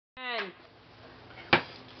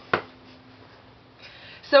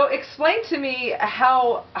So explain to me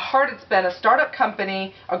how hard it's been, a startup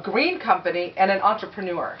company, a green company, and an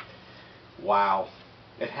entrepreneur. Wow,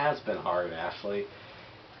 it has been hard, Ashley.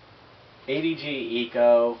 ADG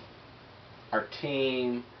Eco, our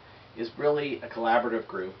team, is really a collaborative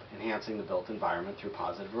group enhancing the built environment through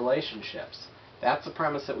positive relationships. That's the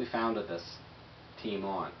premise that we founded this team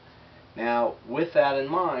on. Now, with that in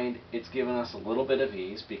mind, it's given us a little bit of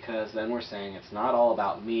ease, because then we're saying it's not all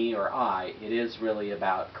about me or I, it is really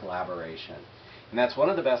about collaboration. And that's one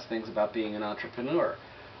of the best things about being an entrepreneur.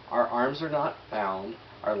 Our arms are not bound,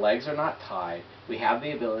 our legs are not tied, we have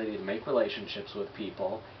the ability to make relationships with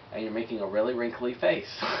people, and you're making a really wrinkly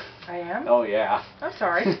face. I am? Oh yeah. I'm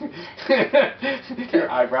sorry.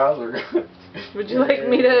 Your eyebrows are good. Would you like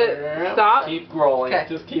me to stop? Keep rolling. Okay.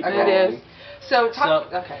 Just keep Okay. rolling. It is.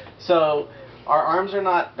 So our arms are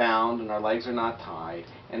not bound and our legs are not tied.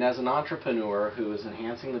 And as an entrepreneur who is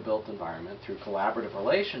enhancing the built environment through collaborative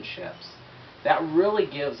relationships, that really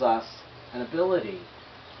gives us an ability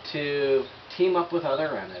to team up with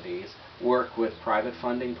other entities, work with private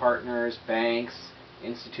funding partners, banks,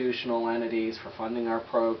 institutional entities for funding our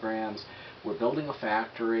programs. We're building a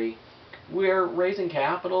factory. We're raising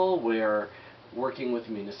capital. We're working with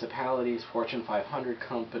municipalities, Fortune 500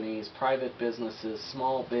 companies, private businesses,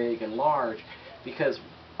 small, big, and large, because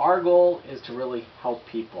our goal is to really help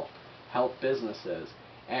people, help businesses.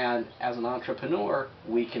 And as an entrepreneur,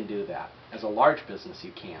 we can do that. As a large business,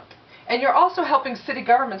 you can't. And you're also helping city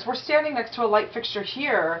governments. We're standing next to a light fixture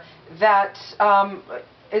here that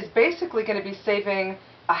is basically going to be saving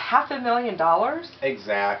 $500,000.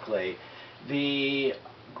 Exactly. The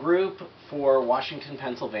group for Washington,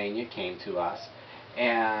 Pennsylvania came to us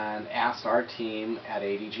and asked our team at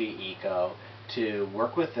ADG Eco to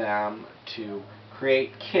work with them to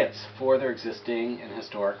create kits for their existing and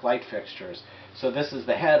historic light fixtures. So this is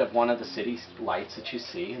the head of one of the city lights that you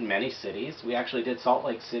see in many cities. We actually did Salt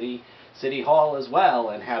Lake City Hall as well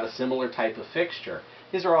and had a similar type of fixture.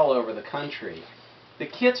 These are all over the country. The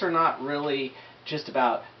kits are not really just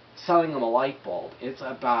about selling them a light bulb. It's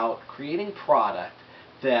about creating product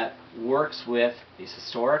that works with these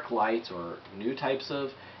historic lights or new types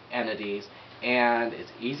of entities, and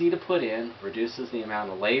it's easy to put in, reduces the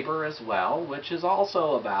amount of labor as well, which is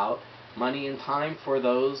also about money and time for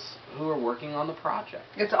those who are working on the project.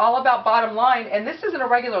 It's all about bottom line, and this isn't a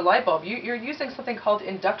regular light bulb. You're using something called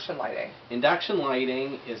induction lighting. Induction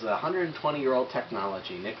lighting is a 120-year-old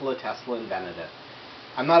technology. Nikola Tesla invented it.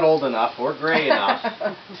 I'm not old enough or gray enough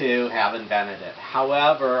to have invented it.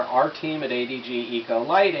 However, our team at ADG Eco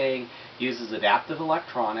Lighting uses adaptive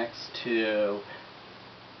electronics to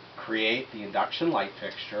create the induction light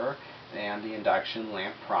fixture and the induction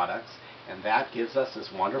lamp products, and that gives us this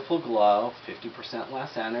wonderful glow, 50%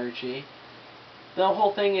 less energy. The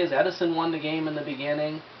whole thing is Edison won the game in the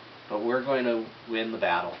beginning, but we're going to win the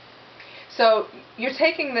battle. So you're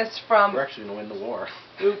taking this from... We're actually going to win the war.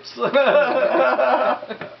 Oops.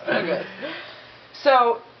 Okay.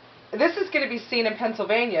 So this is going to be seen in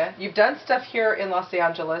Pennsylvania. You've done stuff here in Los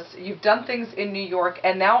Angeles. You've done things in New York,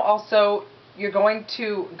 and now also you're going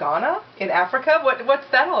to Ghana in Africa. What's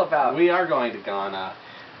that all about? We are going to Ghana.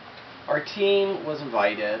 Our team was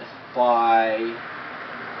invited by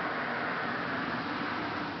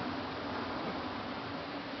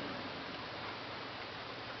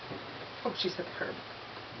Oh, she's hit the curb.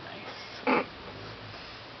 Nice.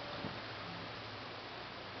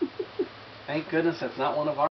 Thank goodness that's not one of our